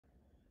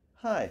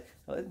Hi,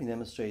 let me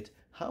demonstrate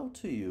how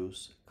to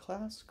use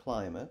class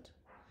climate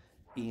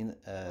in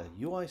a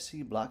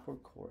UIC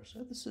Blackboard course.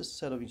 This is a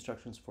set of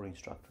instructions for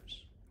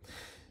instructors.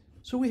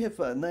 So we have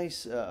a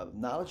nice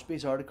knowledge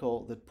base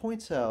article that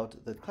points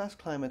out that class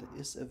climate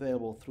is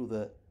available through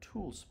the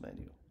tools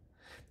menu.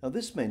 Now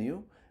this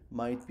menu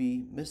might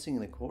be missing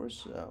in the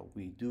course.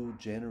 We do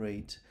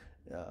generate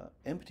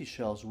empty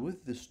shells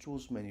with this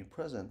tools menu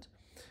present.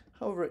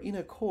 However, in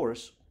a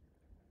course,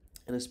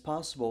 it is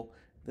possible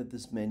that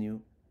this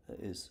menu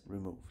is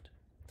removed.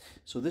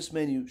 So this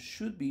menu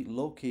should be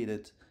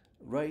located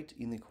right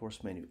in the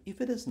course menu.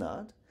 If it is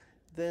not,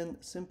 then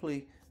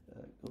simply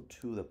go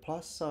to the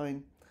plus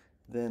sign,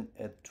 then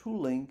add tool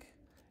link,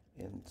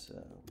 and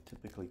we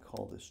typically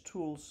call this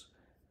tools,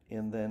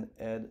 and then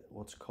add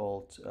what's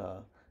called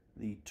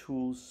the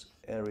tools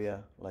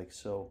area like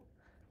so,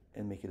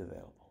 and make it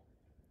available.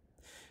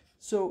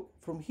 So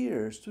from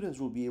here, students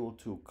will be able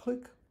to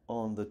click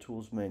on the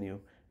tools menu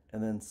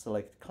and then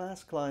select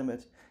class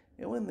climate,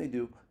 and when they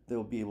do,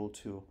 they'll be able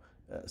to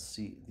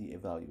see the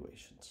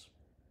evaluations.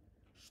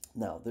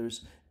 Now,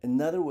 there's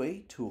another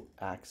way to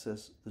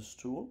access this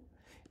tool,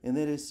 and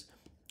that is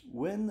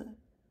when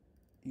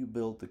you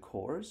build the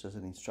course as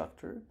an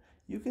instructor,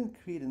 you can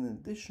create an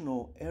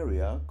additional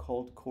area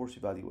called course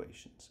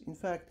evaluations. In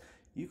fact,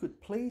 you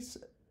could place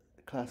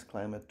the class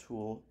climate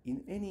tool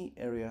in any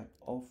area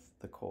of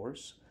the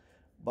course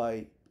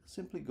by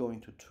simply going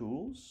to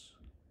tools,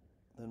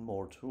 then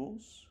more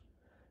tools,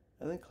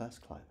 and then class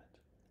climate.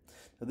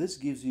 Now this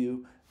gives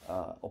you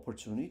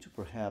opportunity to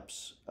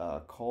perhaps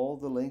call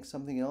the link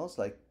something else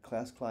like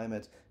class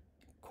climate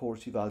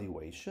course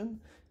evaluation.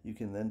 You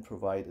can then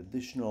provide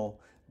additional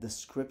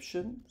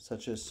description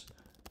such as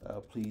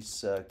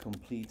please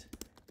complete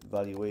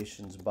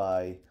evaluations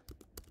by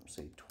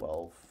say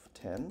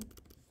 12:10.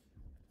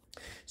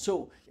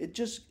 So it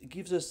just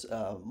gives us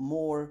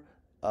more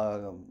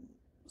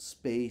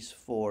space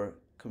for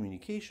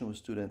communication with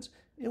students,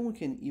 and we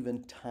can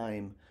even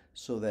time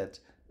so that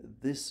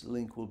this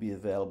link will be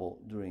available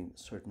during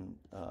certain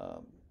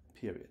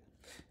period.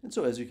 And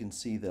so as you can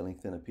see, the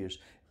link then appears.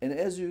 And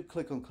as you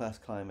click on class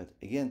climate,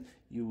 again,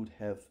 you would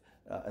have,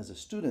 as a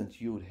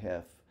student, you would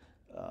have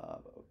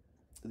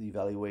the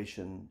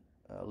evaluation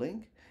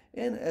link.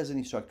 And as an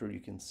instructor, you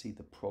can see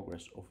the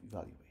progress of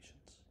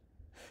evaluations.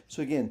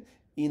 So again,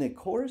 in a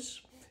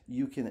course,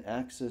 you can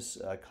access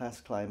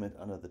class climate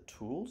under the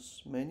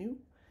tools menu.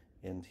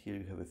 And here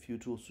you have a few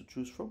tools to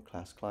choose from,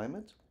 class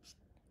climate.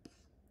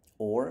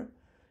 Or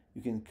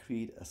you can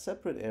create a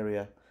separate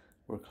area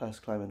where class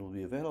climate will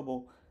be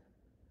available.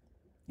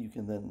 You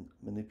can then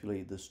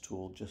manipulate this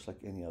tool just like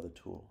any other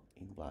tool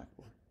in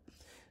Blackboard.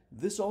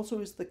 This also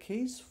is the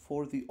case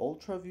for the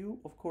Ultra view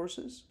of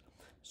courses.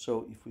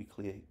 So if we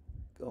click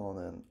on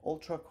an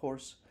Ultra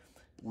course,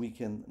 we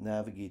can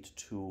navigate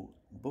to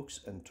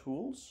Books and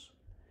Tools,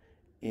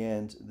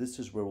 and this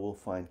is where we'll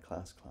find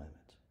class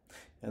climate.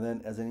 And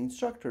then as an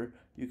instructor,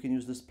 you can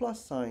use this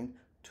plus sign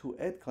to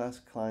add class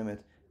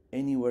climate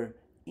anywhere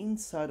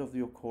inside of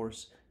your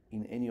course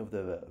in any of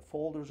the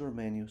folders or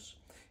menus,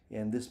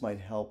 and this might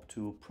help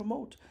to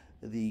promote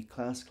the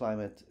class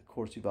climate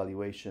course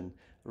evaluation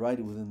right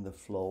within the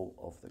flow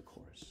of the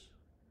course.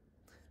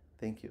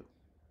 Thank you.